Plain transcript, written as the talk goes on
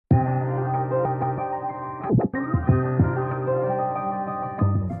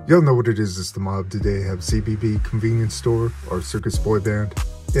Y'all know what it is, it's the mob. Today I have CBB convenience store or circus boy band.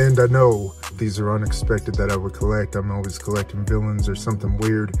 And I know these are unexpected that I would collect. I'm always collecting villains or something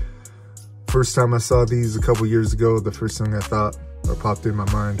weird. First time I saw these a couple years ago, the first thing I thought or popped in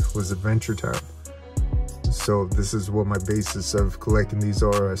my mind was Adventure Time. So this is what my basis of collecting these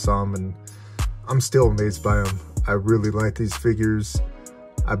are. I saw them and I'm still amazed by them. I really like these figures.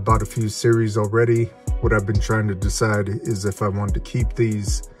 I bought a few series already. What I've been trying to decide is if I wanted to keep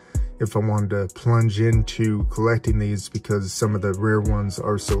these, if I wanted to plunge into collecting these, because some of the rare ones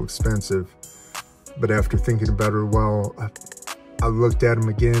are so expensive. But after thinking about it a while, I looked at them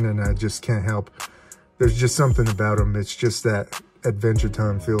again and I just can't help. There's just something about them. It's just that Adventure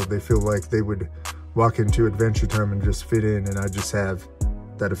Time feel. They feel like they would walk into Adventure Time and just fit in, and I just have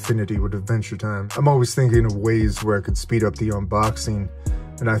that affinity with Adventure Time. I'm always thinking of ways where I could speed up the unboxing,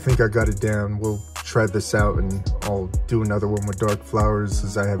 and I think I got it down. We'll try this out and I'll do another one with Dark Flowers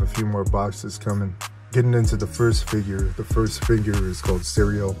as I have a few more boxes coming. Getting into the first figure. The first figure is called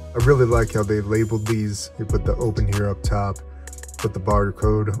Cereal. I really like how they labeled these. They put the open here up top, put the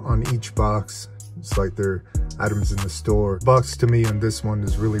barcode on each box. It's like they're items in the store. Box to me on this one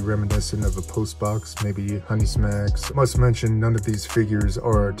is really reminiscent of a post box, maybe Honey Smacks. Must mention none of these figures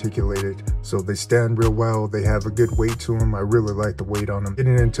are articulated, so they stand real well. They have a good weight to them. I really like the weight on them.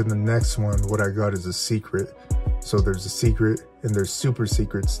 Getting into the next one, what I got is a secret. So there's a secret and there's super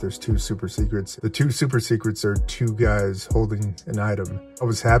secrets. There's two super secrets. The two super secrets are two guys holding an item. I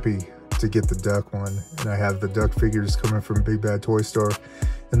was happy to get the duck one, and I have the duck figures coming from Big Bad Toy Store.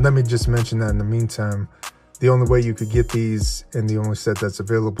 And let me just mention that in the meantime, the only way you could get these and the only set that's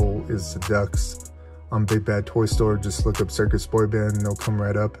available is the ducks on Big Bad Toy Store. Just look up Circus Boy Band and they'll come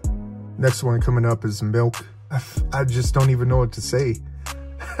right up. Next one coming up is Milk. I just don't even know what to say.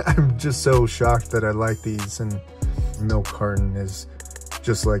 I'm just so shocked that I like these, and Milk carton is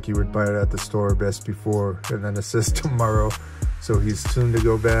just like you would buy it at the store, best before, and then it says tomorrow. So he's soon to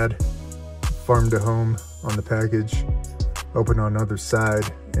go bad. Farm to home on the package. Open on other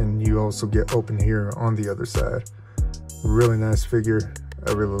side, and you also get open here on the other side. Really nice figure.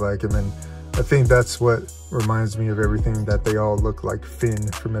 I really like him, and I think that's what reminds me of everything, that they all look like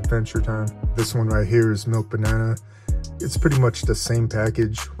Finn from Adventure Time. This one right here is Milk Banana. It's pretty much the same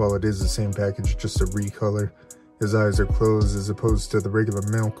package. Well, it is the same package, just a recolor. His eyes are closed as opposed to the regular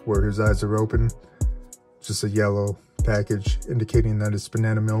Milk where his eyes are open. Just a yellow package indicating that it's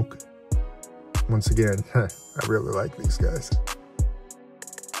banana milk. Once again, I really like these guys.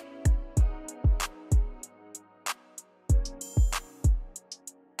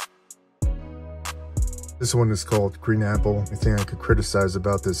 This one is called Green Apple. The thing I could criticize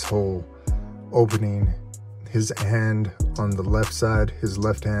about this whole opening, his hand on the left side, his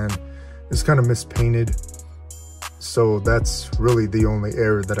left hand is kind of mispainted. So that's really the only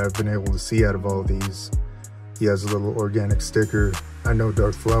error that I've been able to see out of all of these. He has a little organic sticker. I know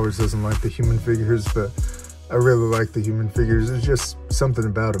Dark Flowers doesn't like the human figures, but I really like the human figures. There's just something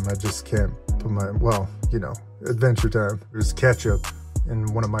about them I just can't put my, well, you know, Adventure Time. There's ketchup,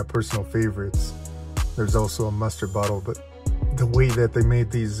 and one of my personal favorites. There's also a mustard bottle, but the way that they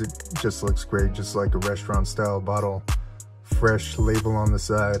made these, it just looks great, just like a restaurant style bottle. Fresh label on the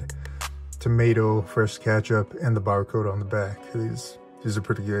side, tomato, fresh ketchup, and the barcode on the back. These are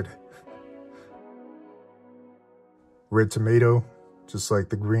pretty good. Red tomato, just like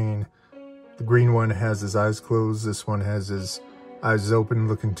the green. The green one has his eyes closed. This one has his eyes open,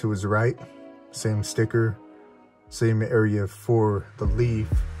 looking to his right. Same sticker, same area for the leaf.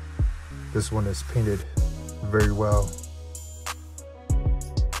 This one is painted very well.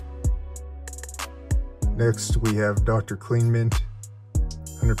 Next, we have Dr. Clean Mint,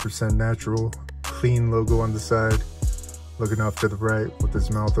 100% natural, clean logo on the side, looking off to the right with his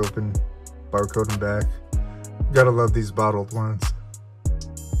mouth open, barcode in back. Gotta love these bottled ones.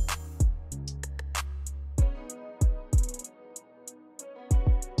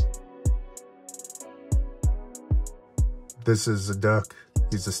 This is a duck.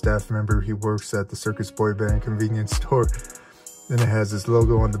 He's a staff member. He works at the Circus Boy Band convenience store. Then it has his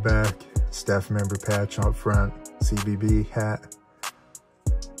logo on the back, staff member patch on front, CBB hat.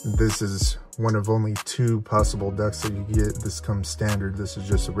 This is one of only two possible ducks that you get. This comes standard. This is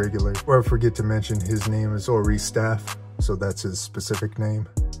just a regular. Or I forget to mention, his name is Ori Staff, so that's his specific name.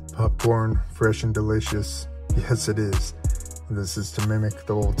 Popcorn, fresh and delicious. Yes, it is. This is to mimic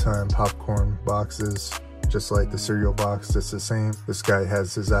the old time popcorn boxes, just like the cereal box. It's the same. This guy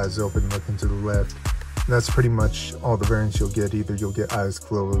has his eyes open, looking to the left. And that's pretty much all the variants you'll get. Either you'll get eyes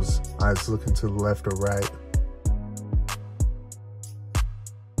closed, eyes looking to the left or right.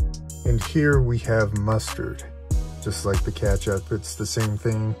 And here we have mustard. Just like the ketchup, it's the same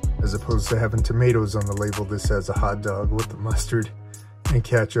thing. As opposed to having tomatoes on the label, this has a hot dog with the mustard and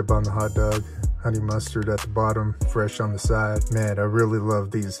ketchup on the hot dog. Honey mustard at the bottom, fresh on the side. Man, I really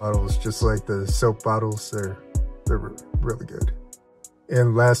love these bottles, just like the soap bottles. They're really good.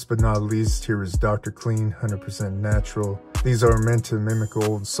 And last but not least, here is Dr. Clean, 100% natural. These are meant to mimic an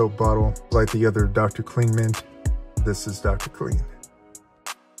old soap bottle, like the other Dr. Clean mint. This is Dr. Clean.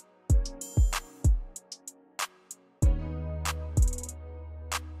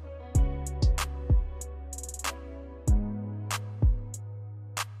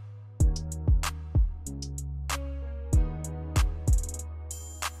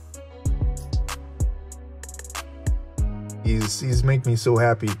 These make me so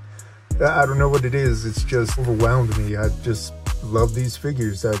happy. I don't know what it is. It's just overwhelmed me. I just love these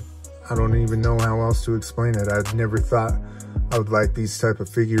figures. I don't even know how else to explain it. I've never thought I would like these type of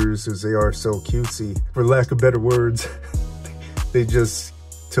figures, as they are so cutesy. For lack of better words, they just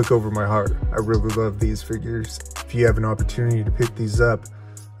took over my heart. I really love these figures. If you have an opportunity to pick these up,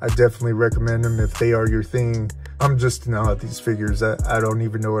 I definitely recommend them if they are your thing. I'm just in awe of these figures. I don't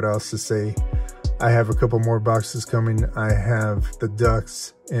even know what else to say. I have a couple more boxes coming. I have the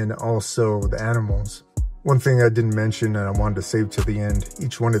ducks and also the animals. One thing I didn't mention and I wanted to save to the end,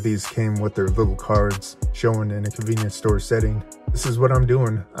 each one of these came with their little cards showing in a convenience store setting. This is what I'm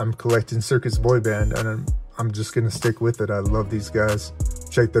doing. I'm collecting Circus Boy Band, and I'm just gonna stick with it. I love these guys.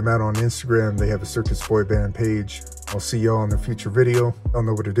 Check them out on Instagram. They have a Circus Boy Band page. I'll see y'all in a future video. I don't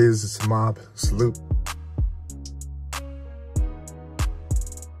know what it is. It's a mob. Salute.